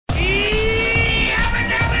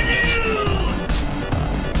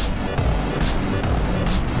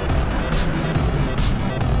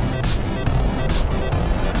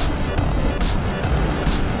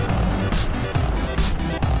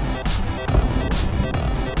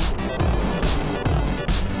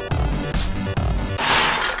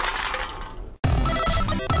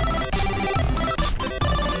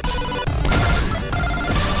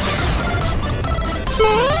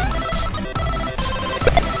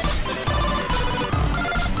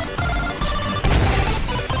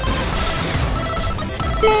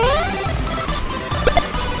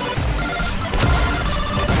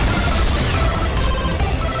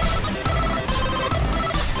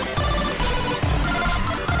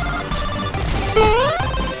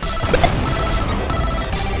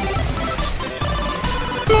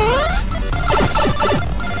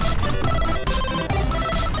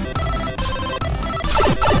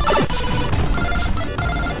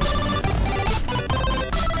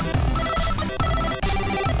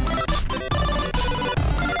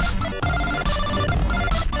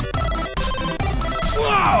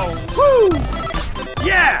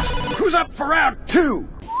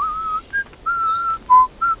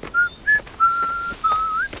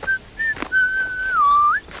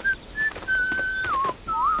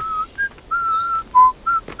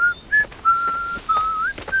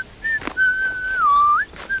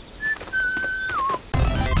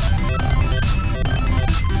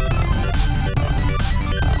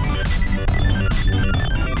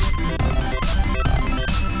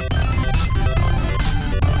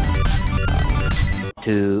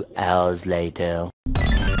hours later.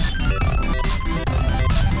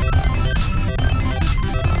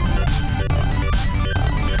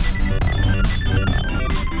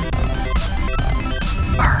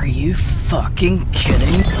 Are you fucking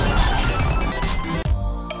kidding?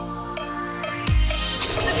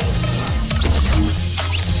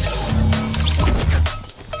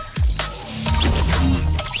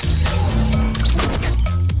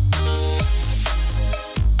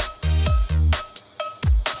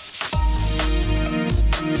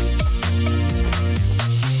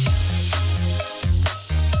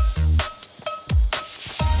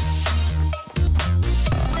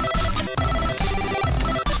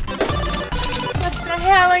 What the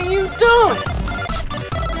hell are you doing?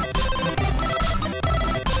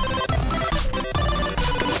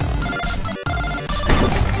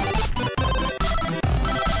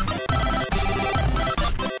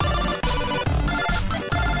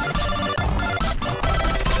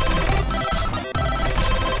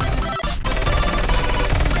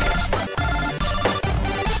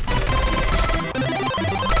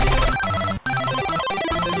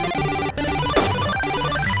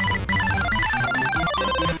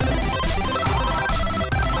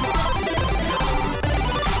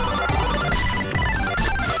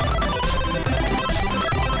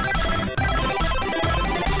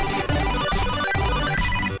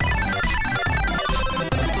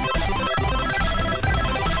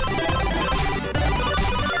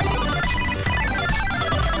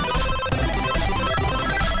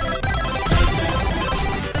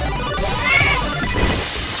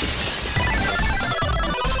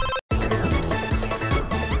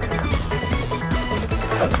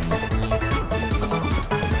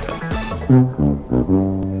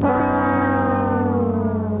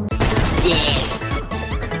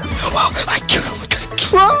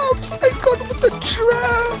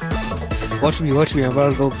 Watch me, I'm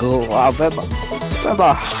about to go.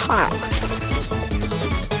 Remember, hot.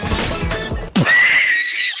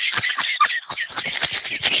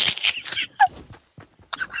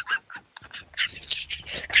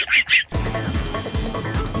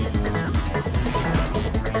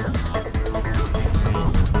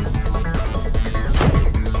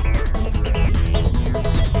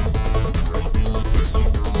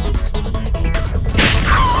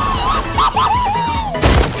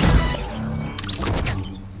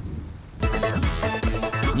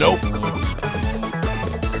 Nope.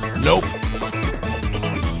 Nope.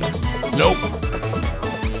 Nope.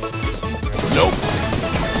 Nope.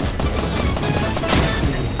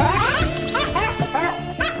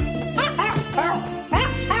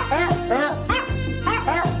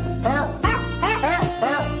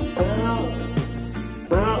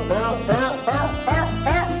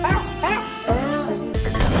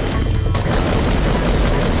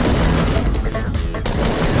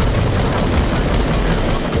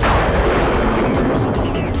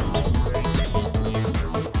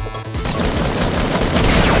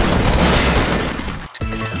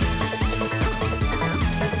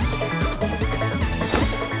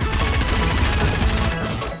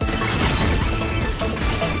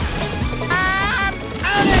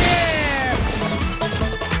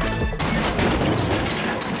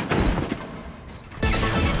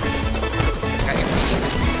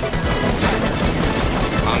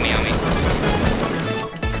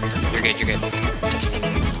 You're good.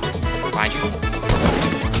 Behind you.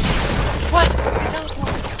 What?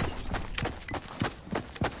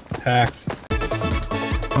 Hacks.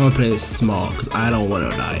 I'm gonna play it small because I don't wanna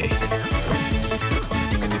die.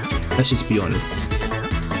 Let's just be honest.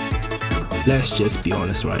 Let's just be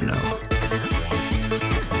honest right now.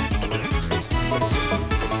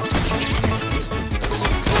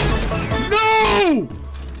 No!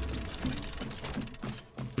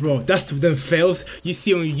 Bro, that's them fails you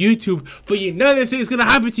see on YouTube, but you never think it's gonna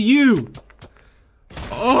happen to you.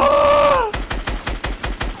 Oh!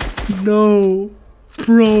 No.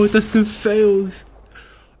 Bro, that's them fails.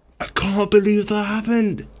 I can't believe that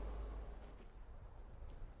happened.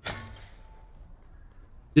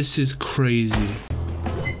 This is crazy.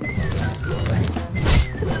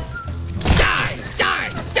 Die! Die!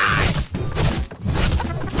 Die!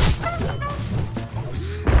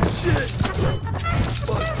 Shit!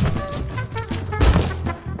 Fuck.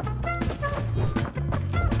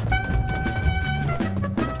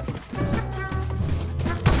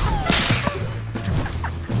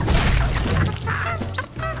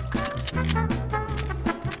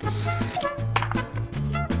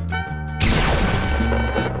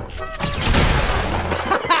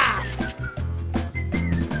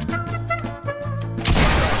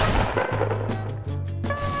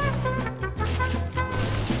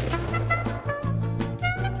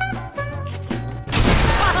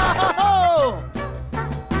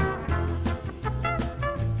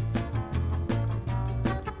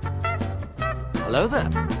 Hello there.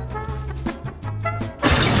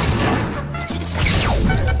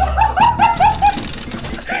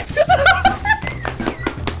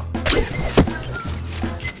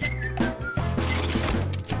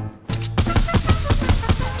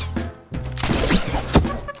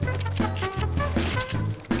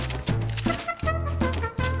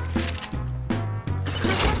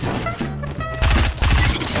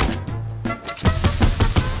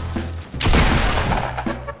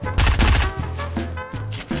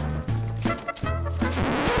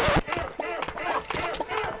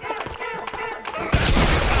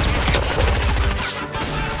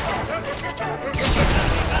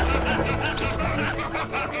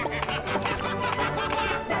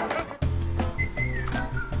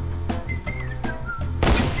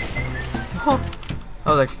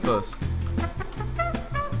 Oh, that was actually close.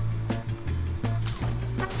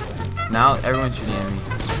 Now everyone's shooting at me.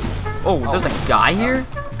 Oh, there's a guy here?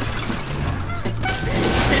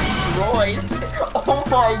 Destroyed. Oh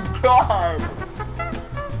my god.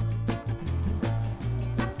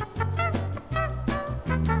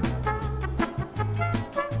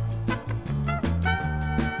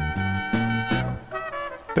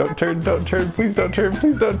 Don't turn, please don't turn,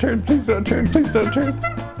 please don't turn, please don't turn, please don't turn.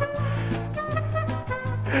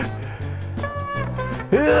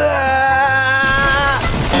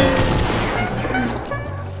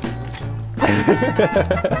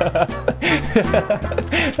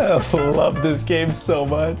 I love this game so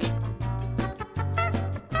much.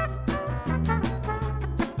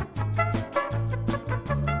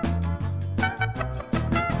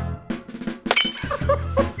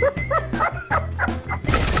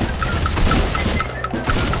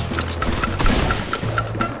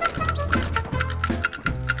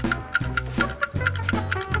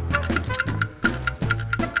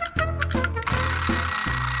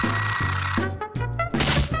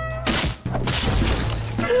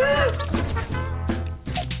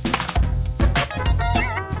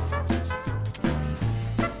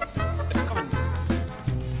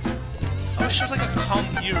 There's like a come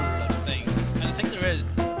here thing, and I think there is.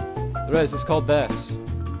 There is, it's called this.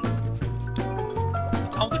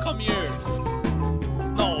 How to come here?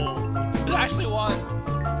 No, there's actually one.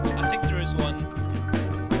 I think there is one.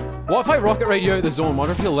 What if I rocket raid you out of the zone? I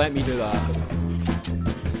wonder if he'll let me do that.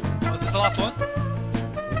 Was this the last one?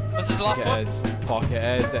 Was this the last one? It is. Fuck, it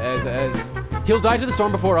is, it is, it is. He'll die to the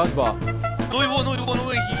storm before us, but... No, he won't, no, he won't,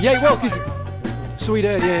 no, Yeah, he will, because... So he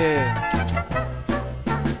did, yeah.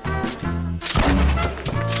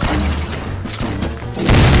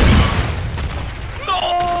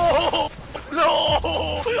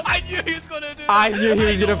 I knew he was gonna do that. I knew he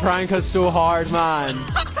was gonna prank us so hard, man.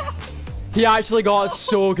 He actually got us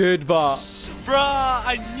so good, but... Bruh,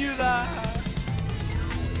 I knew that.